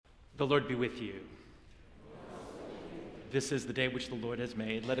The Lord be with you. This is the day which the Lord has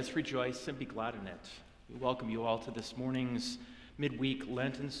made. Let us rejoice and be glad in it. We welcome you all to this morning's midweek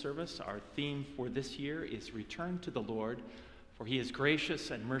Lenten service. Our theme for this year is Return to the Lord, for he is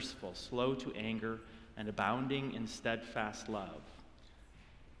gracious and merciful, slow to anger, and abounding in steadfast love.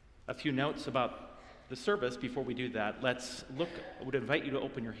 A few notes about the service before we do that. Let's look. I would invite you to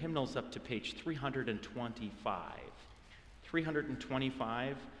open your hymnals up to page 325.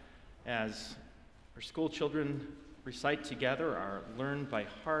 325, as our school children recite together our learn by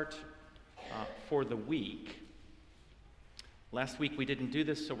heart for the week. Last week we didn't do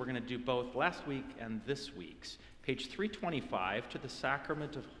this, so we're going to do both last week and this week's. Page 325, to the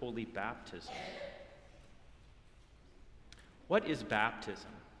sacrament of holy baptism. What is baptism?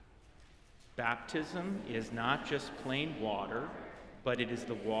 Baptism is not just plain water, but it is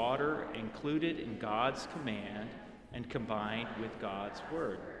the water included in God's command and combined with God's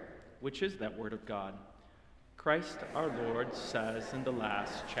word. Which is that word of God? Christ our Lord says in the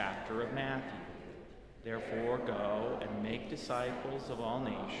last chapter of Matthew, "Therefore go and make disciples of all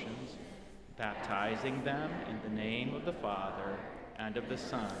nations, baptizing them in the name of the Father and of the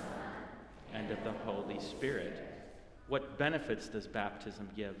Son and of the Holy Spirit." What benefits does baptism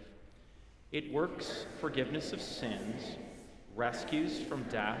give? It works forgiveness of sins, rescues from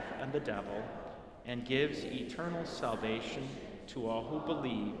death and the devil, and gives eternal salvation to all who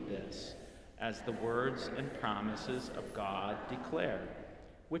believe this, as the words and promises of God declare.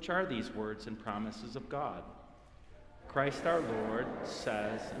 Which are these words and promises of God? Christ our Lord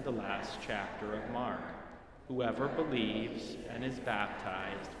says in the last chapter of Mark, "Whoever believes and is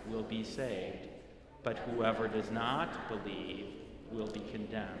baptized will be saved, but whoever does not believe will be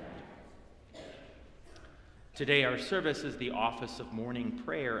condemned." Today our service is the Office of Morning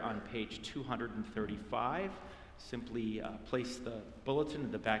Prayer on page 235. Simply place the bulletin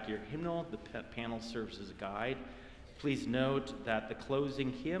in the back of your hymnal. The panel serves as a guide. Please note that the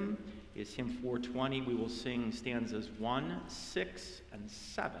closing hymn is hymn 420. We will sing stanzas 1, 6, and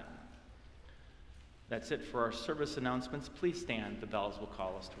 7. That's it for our service announcements. Please stand. The bells will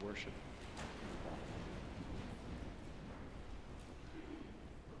call us to worship.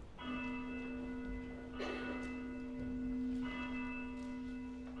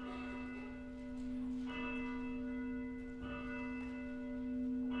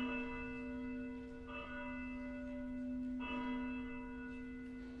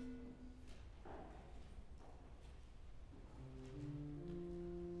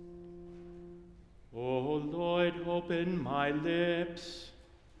 O Lord, open my lips.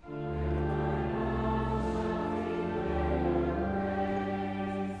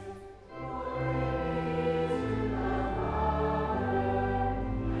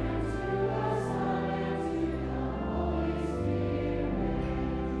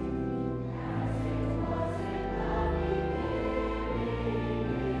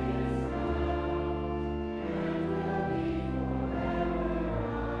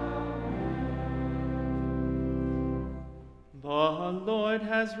 The Lord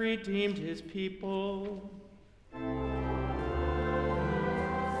has redeemed his people.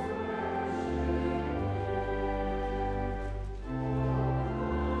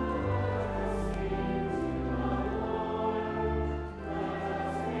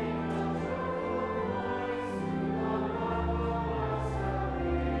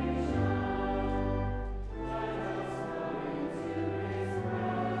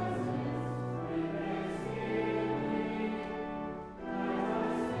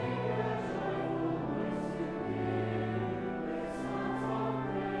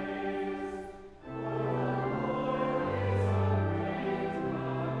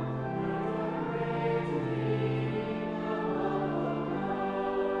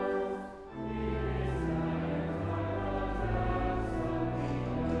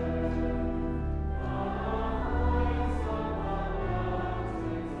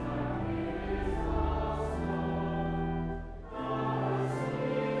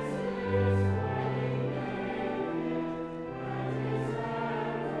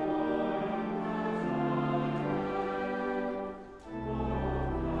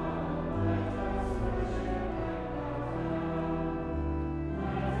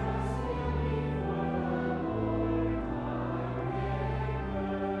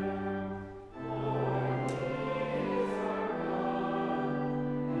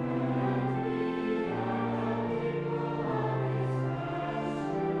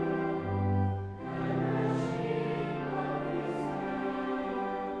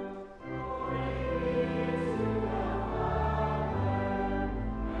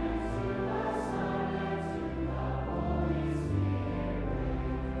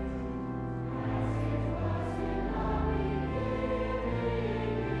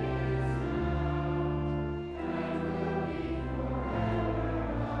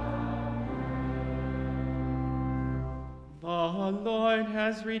 Lord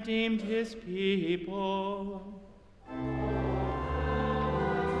has redeemed his people.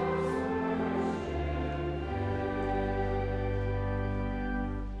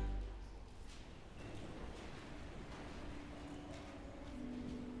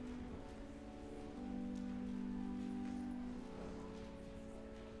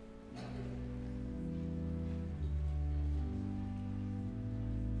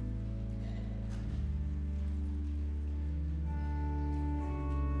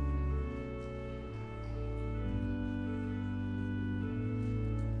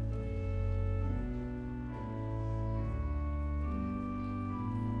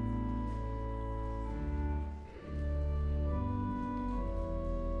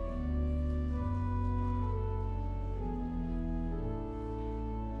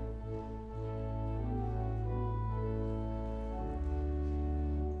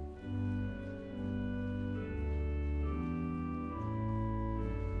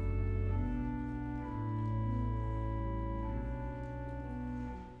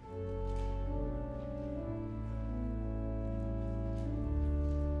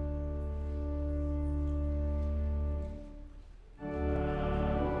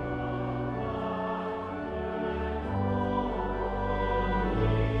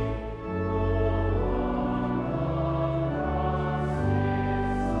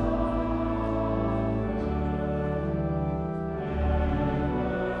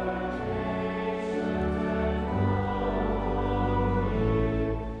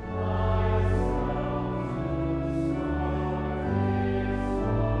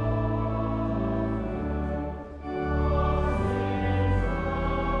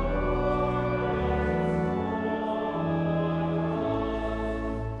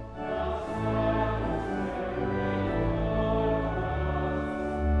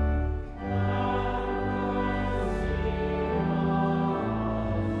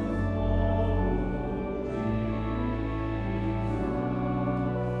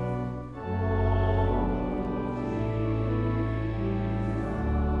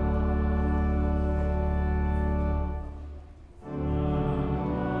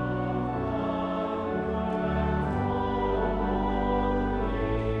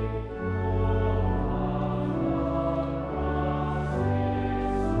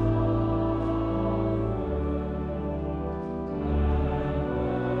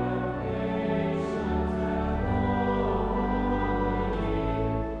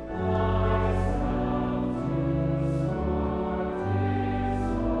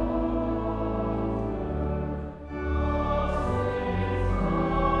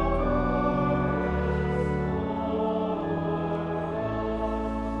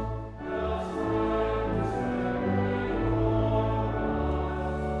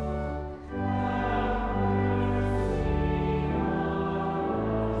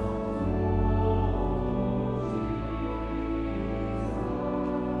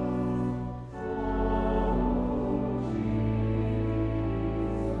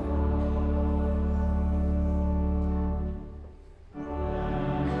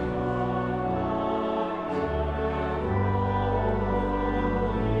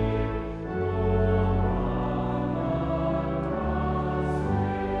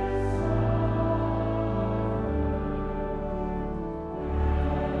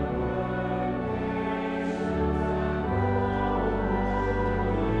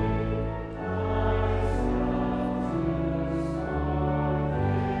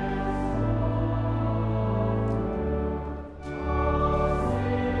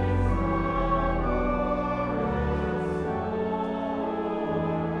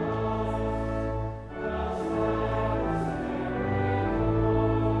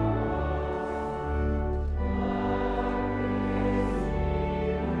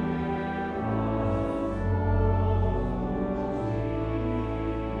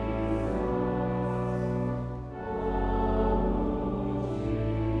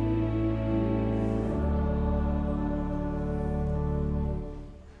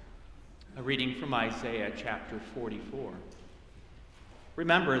 A reading from Isaiah chapter 44.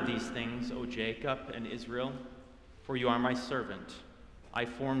 Remember these things, O Jacob and Israel, for you are my servant. I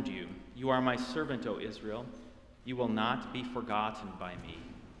formed you. You are my servant, O Israel. You will not be forgotten by me.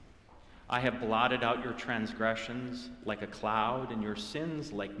 I have blotted out your transgressions like a cloud and your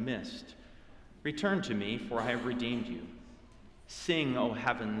sins like mist. Return to me, for I have redeemed you. Sing, O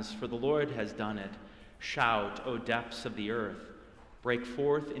heavens, for the Lord has done it. Shout, O depths of the earth. Break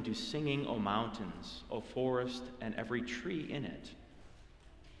forth into singing, O mountains, O forest, and every tree in it.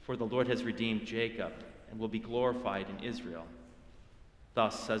 For the Lord has redeemed Jacob and will be glorified in Israel.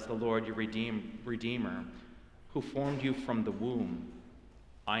 Thus says the Lord, your Redeemer, who formed you from the womb.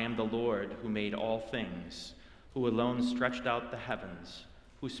 I am the Lord who made all things, who alone stretched out the heavens,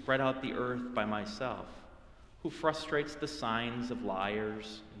 who spread out the earth by myself, who frustrates the signs of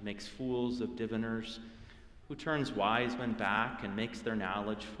liars and makes fools of diviners, who turns wise men back and makes their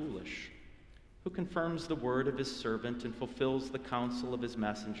knowledge foolish, who confirms the word of his servant and fulfills the counsel of his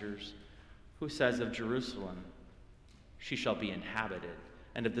messengers, who says of Jerusalem, she shall be inhabited,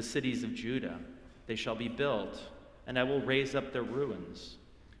 and of the cities of Judah, they shall be built, and I will raise up their ruins,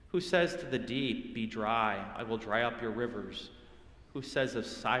 who says to the deep, be dry, I will dry up your rivers, who says of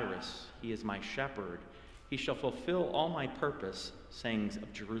Cyrus, he is my shepherd, he shall fulfill all my purpose, sayings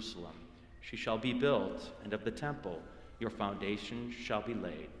of Jerusalem. She shall be built, and of the temple your foundation shall be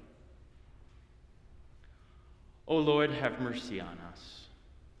laid. O Lord, have mercy on us.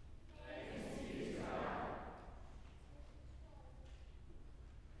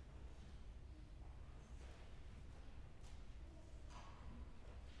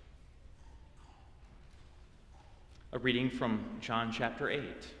 A reading from John chapter 8.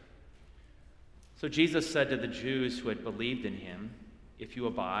 So Jesus said to the Jews who had believed in him, if you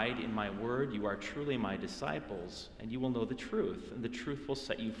abide in my word, you are truly my disciples, and you will know the truth, and the truth will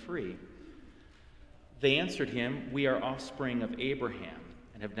set you free. They answered him, we are offspring of Abraham,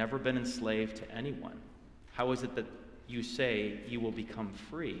 and have never been enslaved to anyone. How is it that you say you will become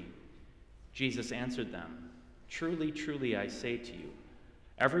free? Jesus answered them, truly, truly, I say to you,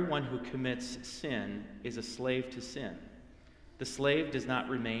 everyone who commits sin is a slave to sin. The slave does not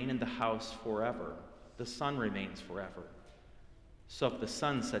remain in the house forever. The son remains forever. So if the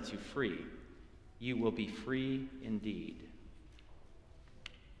Son sets you free, you will be free indeed.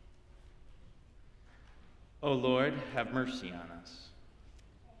 O Lord, have mercy on us.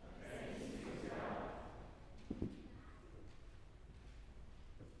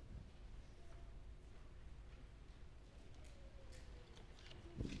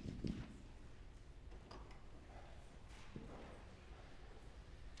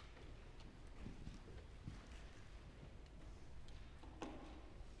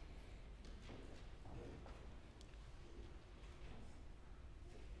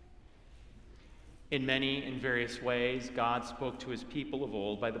 In many and various ways, God spoke to his people of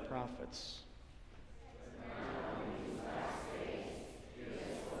old by the prophets.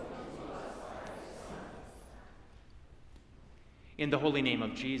 In the holy name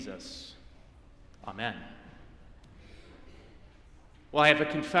of Jesus, amen. Well, I have a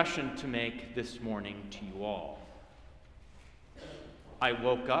confession to make this morning to you all. I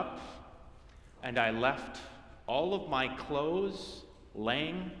woke up and I left all of my clothes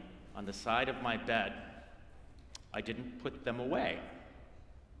laying on the side of my bed. I didn't put them away.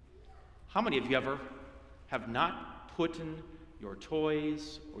 How many of you ever have not put your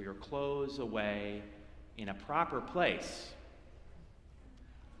toys or your clothes away in a proper place?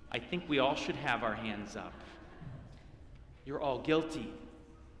 I think we all should have our hands up. You're all guilty.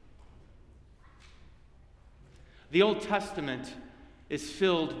 The Old Testament is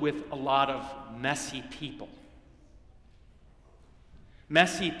filled with a lot of messy people.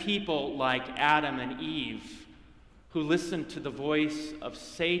 Messy people like Adam and Eve, who listened to the voice of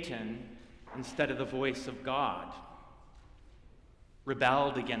Satan instead of the voice of God,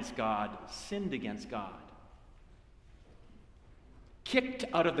 rebelled against God, sinned against God, kicked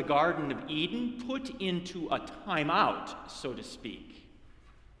out of the Garden of Eden, put into a timeout, so to speak.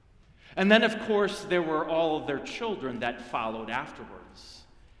 And then, of course, there were all of their children that followed afterwards,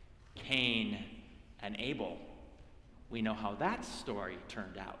 Cain and Abel. We know how that story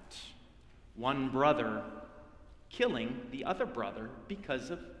turned out. One brother killing the other brother because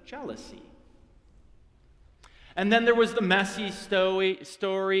of jealousy. And then there was the messy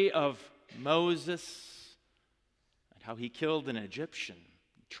story of Moses and how he killed an Egyptian.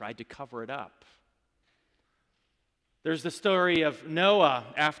 He tried to cover it up. There's the story of Noah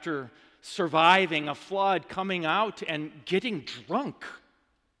after surviving a flood, coming out and getting drunk.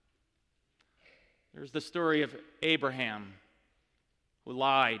 There's the story of Abraham, who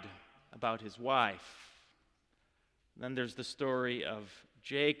lied about his wife. Then there's the story of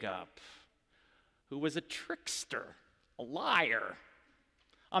Jacob, who was a trickster, a liar,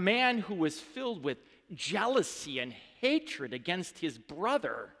 a man who was filled with jealousy and hatred against his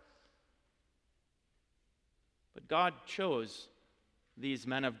brother. But God chose these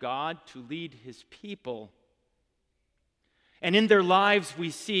men of God to lead his people. And in their lives,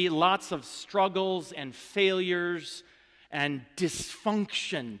 we see lots of struggles and failures and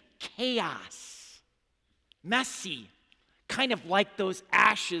dysfunction, chaos, messy, kind of like those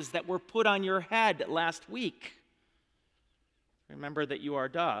ashes that were put on your head last week. Remember that you are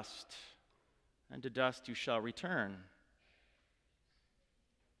dust, and to dust you shall return.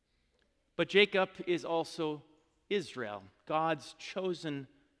 But Jacob is also Israel, God's chosen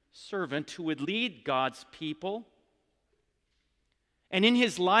servant who would lead God's people. And in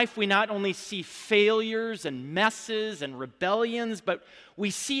his life, we not only see failures and messes and rebellions, but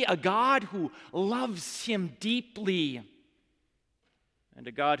we see a God who loves him deeply and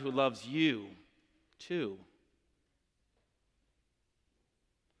a God who loves you too.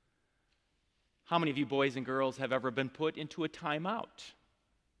 How many of you boys and girls have ever been put into a timeout?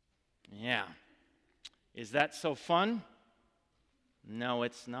 Yeah. Is that so fun? No,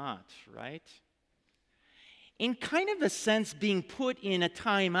 it's not, right? In kind of a sense, being put in a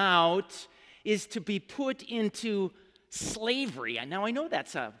timeout is to be put into slavery. And now I know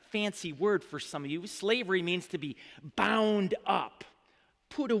that's a fancy word for some of you. Slavery means to be bound up,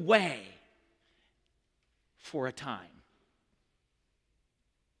 put away for a time.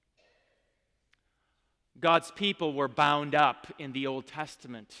 God's people were bound up in the Old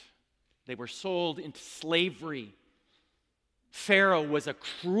Testament. They were sold into slavery. Pharaoh was a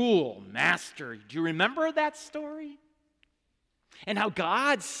cruel master. Do you remember that story? And how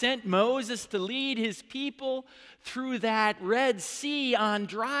God sent Moses to lead his people through that Red Sea on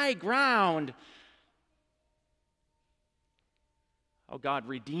dry ground. How God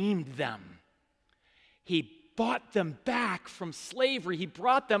redeemed them. He bought them back from slavery. He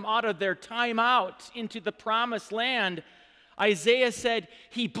brought them out of their time out into the promised land. Isaiah said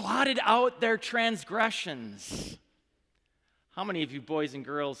he blotted out their transgressions. How many of you boys and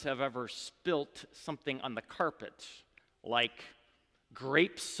girls have ever spilt something on the carpet, like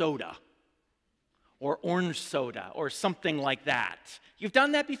grape soda or orange soda or something like that? You've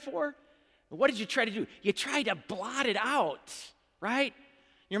done that before? What did you try to do? You tried to blot it out, right?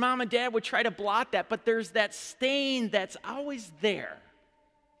 Your mom and dad would try to blot that, but there's that stain that's always there.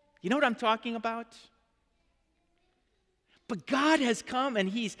 You know what I'm talking about? But God has come and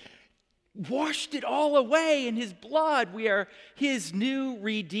he's washed it all away in his blood. We are his new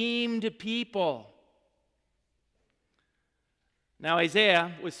redeemed people. Now,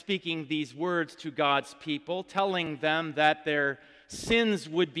 Isaiah was speaking these words to God's people, telling them that their sins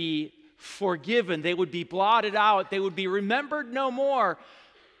would be forgiven, they would be blotted out, they would be remembered no more.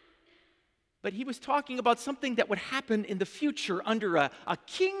 But he was talking about something that would happen in the future under a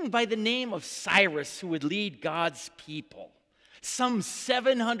king by the name of Cyrus who would lead God's people some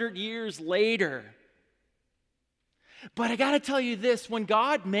 700 years later. But I got to tell you this, when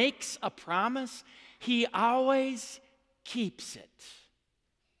God makes a promise, he always keeps it.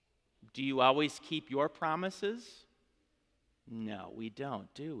 Do you always keep your promises? No, we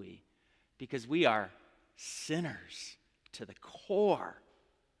don't, do we? Because we are sinners to the core.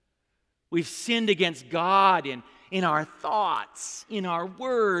 We've sinned against God in our thoughts, in our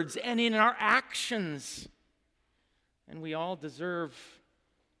words, and in our actions. And we all deserve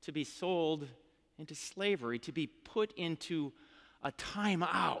to be sold into slavery, to be put into a time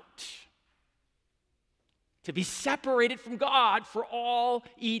out, to be separated from God for all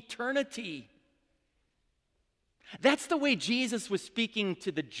eternity. That's the way Jesus was speaking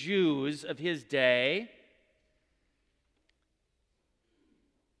to the Jews of his day.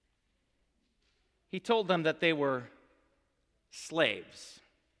 He told them that they were slaves,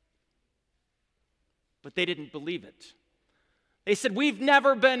 but they didn't believe it. They said, "We've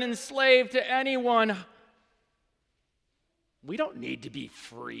never been enslaved to anyone. We don't need to be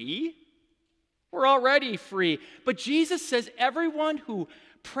free. We're already free." But Jesus says everyone who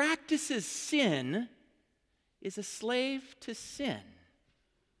practices sin is a slave to sin.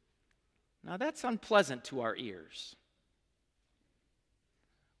 Now that's unpleasant to our ears.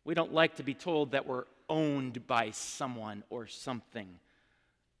 We don't like to be told that we're owned by someone or something,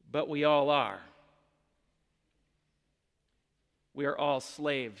 but we all are. We are all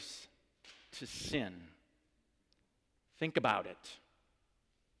slaves to sin. Think about it.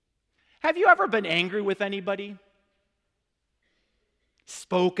 Have you ever been angry with anybody?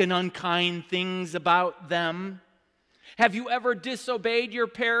 Spoken unkind things about them? Have you ever disobeyed your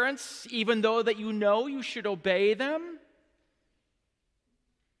parents, even though that you know you should obey them?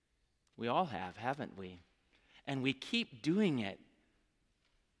 We all have, haven't we? And we keep doing it.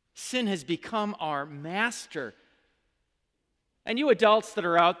 Sin has become our master. And you adults that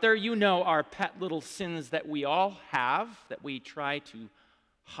are out there, you know our pet little sins that we all have, that we try to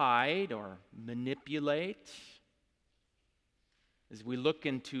hide or manipulate. As we look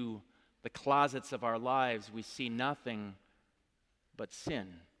into the closets of our lives, we see nothing but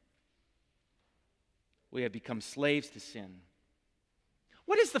sin. We have become slaves to sin.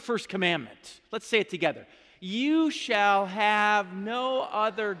 What is the first commandment? Let's say it together. You shall have no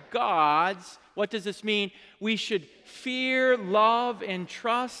other gods. What does this mean? We should fear, love, and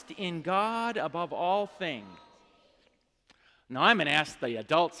trust in God above all things. Now, I'm going to ask the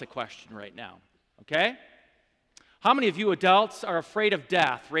adults a question right now, okay? How many of you adults are afraid of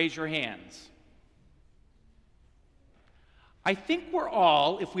death? Raise your hands. I think we're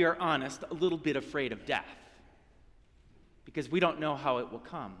all, if we are honest, a little bit afraid of death because we don't know how it will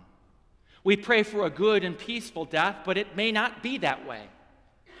come. We pray for a good and peaceful death, but it may not be that way.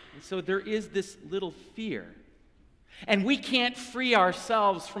 And so there is this little fear. And we can't free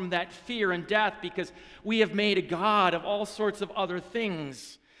ourselves from that fear and death because we have made a God of all sorts of other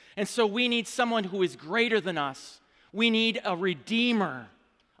things. And so we need someone who is greater than us. We need a Redeemer,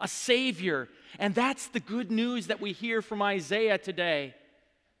 a Savior. And that's the good news that we hear from Isaiah today.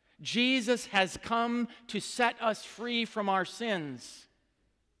 Jesus has come to set us free from our sins.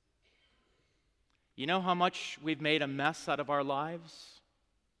 You know how much we've made a mess out of our lives?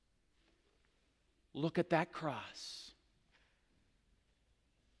 Look at that cross.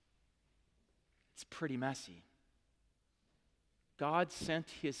 It's pretty messy. God sent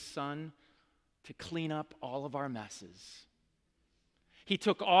His Son to clean up all of our messes. He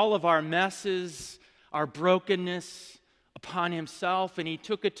took all of our messes, our brokenness upon Himself, and He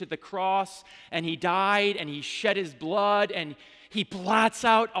took it to the cross, and He died, and He shed His blood, and He blots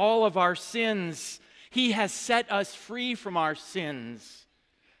out all of our sins. He has set us free from our sins.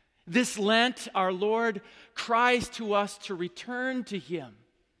 This Lent, our Lord cries to us to return to Him,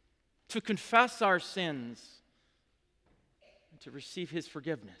 to confess our sins, and to receive His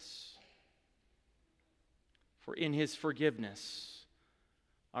forgiveness. For in His forgiveness,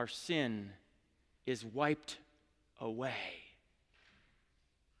 our sin is wiped away,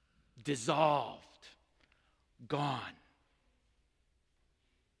 dissolved, gone.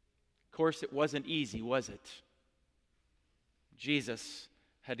 Of course, it wasn't easy, was it? Jesus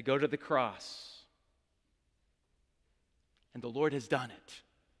had to go to the cross, and the Lord has done it.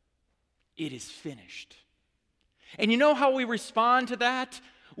 It is finished. And you know how we respond to that?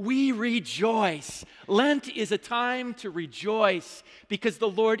 We rejoice. Lent is a time to rejoice because the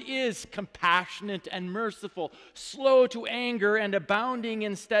Lord is compassionate and merciful, slow to anger and abounding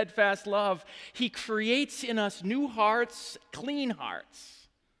in steadfast love. He creates in us new hearts, clean hearts.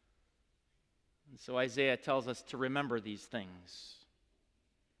 And so Isaiah tells us to remember these things.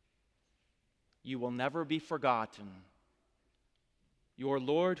 You will never be forgotten. Your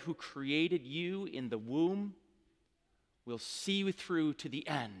Lord who created you in the womb will see you through to the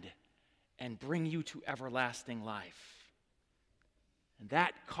end and bring you to everlasting life. And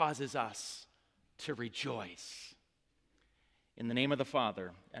that causes us to rejoice. In the name of the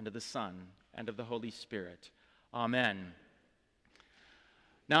Father, and of the Son, and of the Holy Spirit. Amen.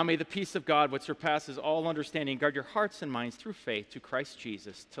 Now may the peace of God, which surpasses all understanding, guard your hearts and minds through faith to Christ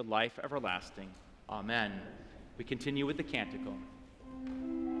Jesus, to life everlasting. Amen. We continue with the canticle.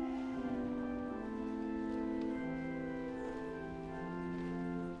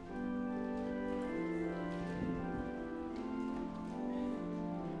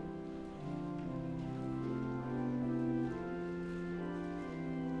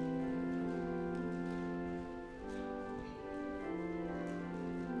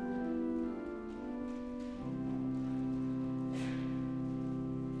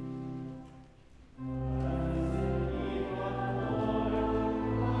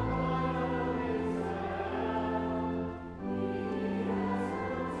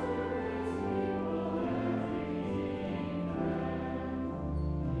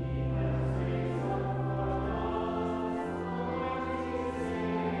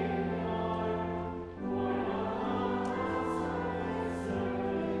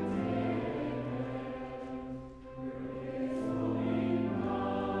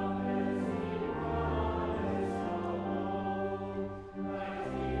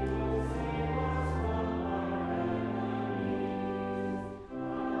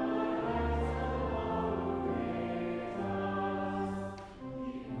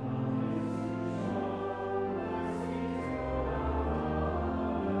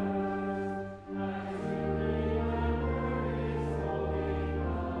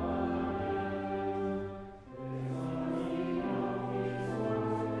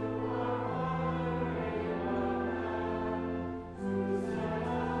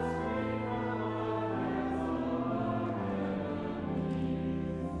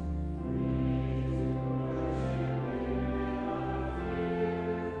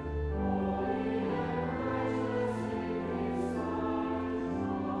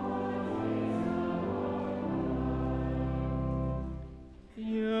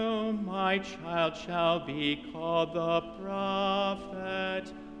 my child shall be called the prophet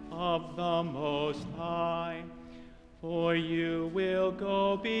of the Most High. For you will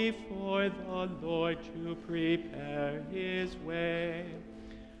go before the Lord to prepare his way,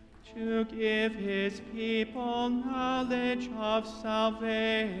 to give his people knowledge of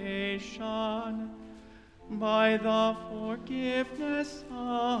salvation by the forgiveness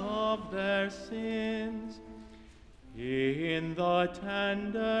of their sins, in the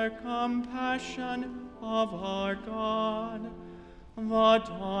tender compassion of our God. The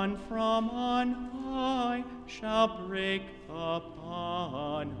dawn from on high shall break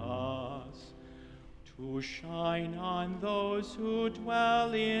upon us, to shine on those who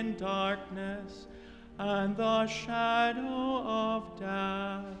dwell in darkness and the shadow of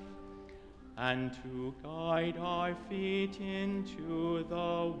death, and to guide our feet into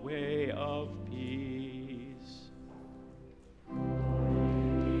the way of peace.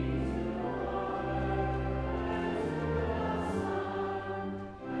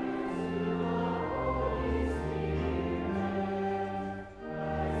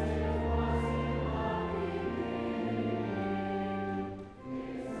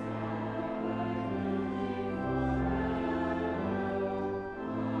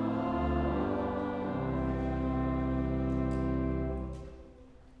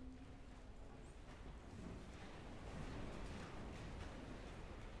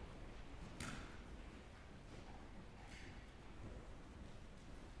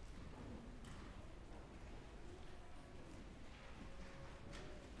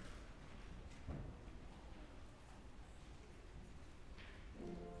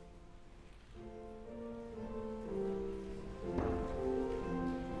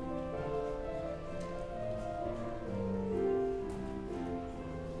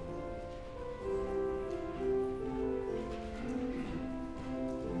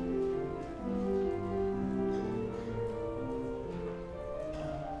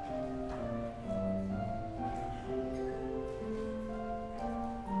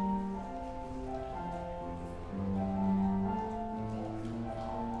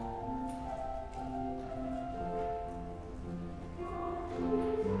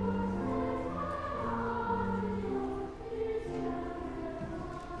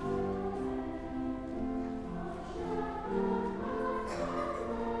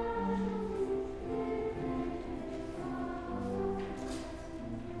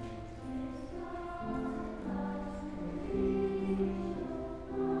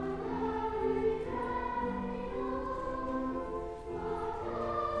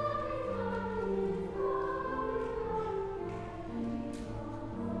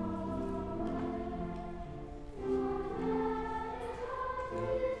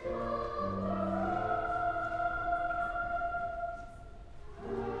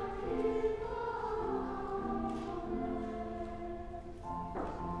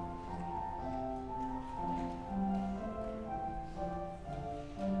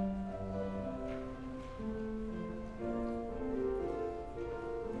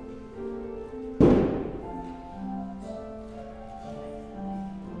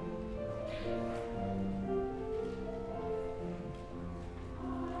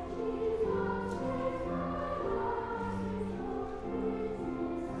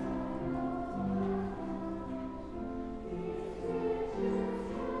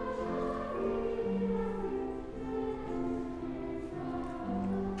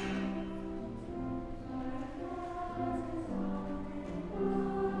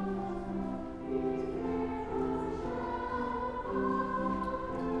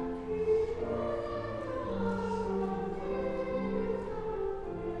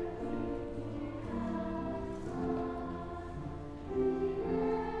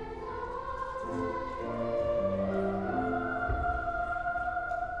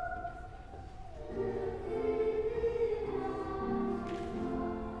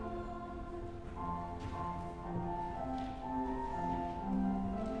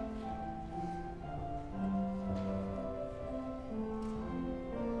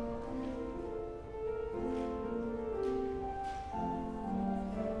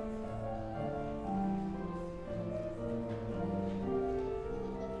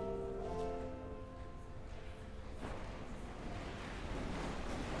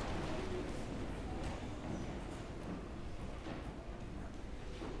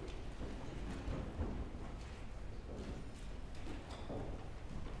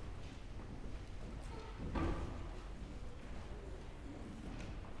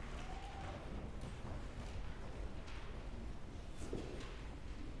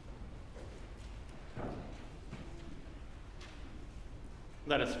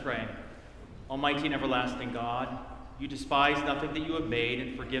 Let us pray. Almighty and everlasting God, you despise nothing that you have made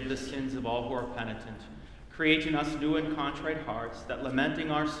and forgive the sins of all who are penitent. Create in us new and contrite hearts, that lamenting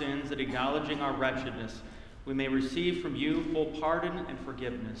our sins and acknowledging our wretchedness, we may receive from you full pardon and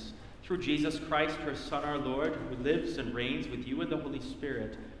forgiveness. Through Jesus Christ, your Son, our Lord, who lives and reigns with you in the Holy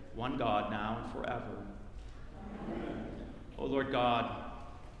Spirit, one God, now and forever. Amen. O Lord God,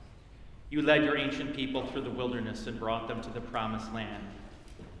 you led your ancient people through the wilderness and brought them to the promised land.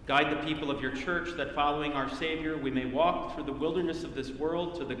 Guide the people of your church, that following our Savior, we may walk through the wilderness of this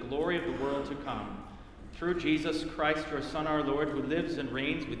world to the glory of the world to come. Through Jesus Christ, your Son, our Lord, who lives and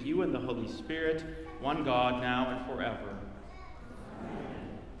reigns with you in the Holy Spirit, one God, now and forever.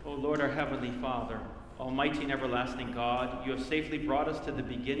 Amen. O Lord, our heavenly Father, almighty and everlasting God, you have safely brought us to the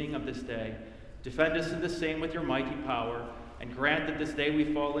beginning of this day. Defend us in the same with your mighty power, and grant that this day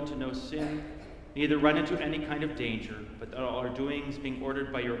we fall into no sin, neither run into any kind of danger, but that all our doings, being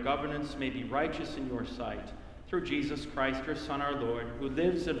ordered by your governance, may be righteous in your sight. Through Jesus Christ, your Son, our Lord, who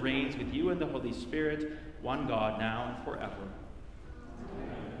lives and reigns with you in the Holy Spirit, one God, now and forever.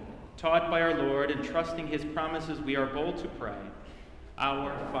 Amen. Taught by our Lord and trusting his promises, we are bold to pray.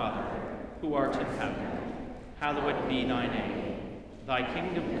 Our Father, who art in heaven, hallowed be thy name. Thy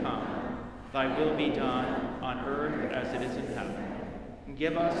kingdom come, thy will be done on earth as it is in heaven.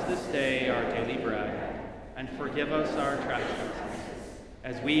 Give us this day our daily bread, and forgive us our trespasses,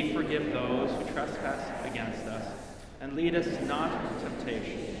 as we forgive those who trespass against us. And lead us not into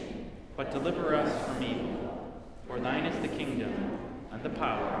temptation, but deliver us from evil. For thine is the kingdom, and the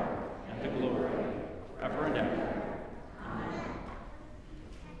power, and the glory, forever and ever. Amen.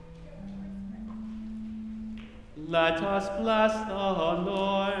 Let us bless the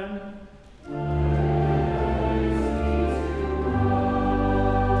Lord.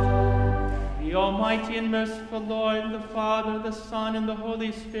 The Almighty and merciful Lord, the Father, the Son, and the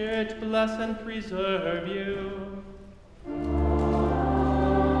Holy Spirit, bless and preserve you.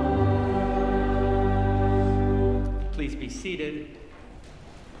 Please be seated.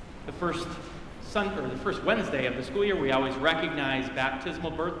 The first Wednesday of the school year, we always recognize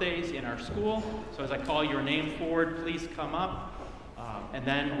baptismal birthdays in our school. So as I call your name forward, please come up. And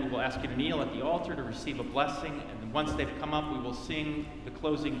then we will ask you to kneel at the altar to receive a blessing. And then once they've come up, we will sing the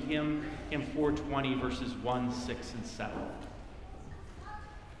closing hymn, hymn 420, verses 1, 6, and 7.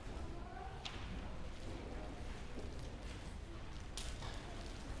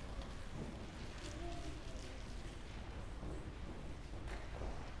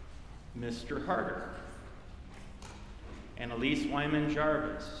 Mr. Harder, Annalise Wyman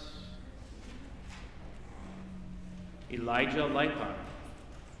Jarvis, Elijah Lipon,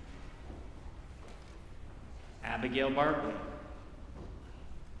 Abigail Barkley,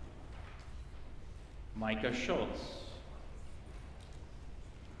 Micah Schultz,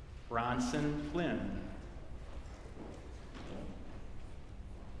 Bronson Flynn,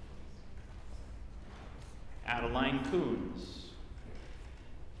 Adeline Coons,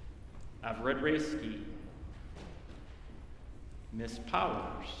 Everett Raski, Miss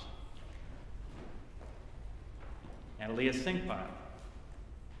Powers, Analia Sinkbot,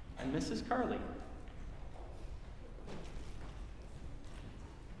 and Mrs. Carley.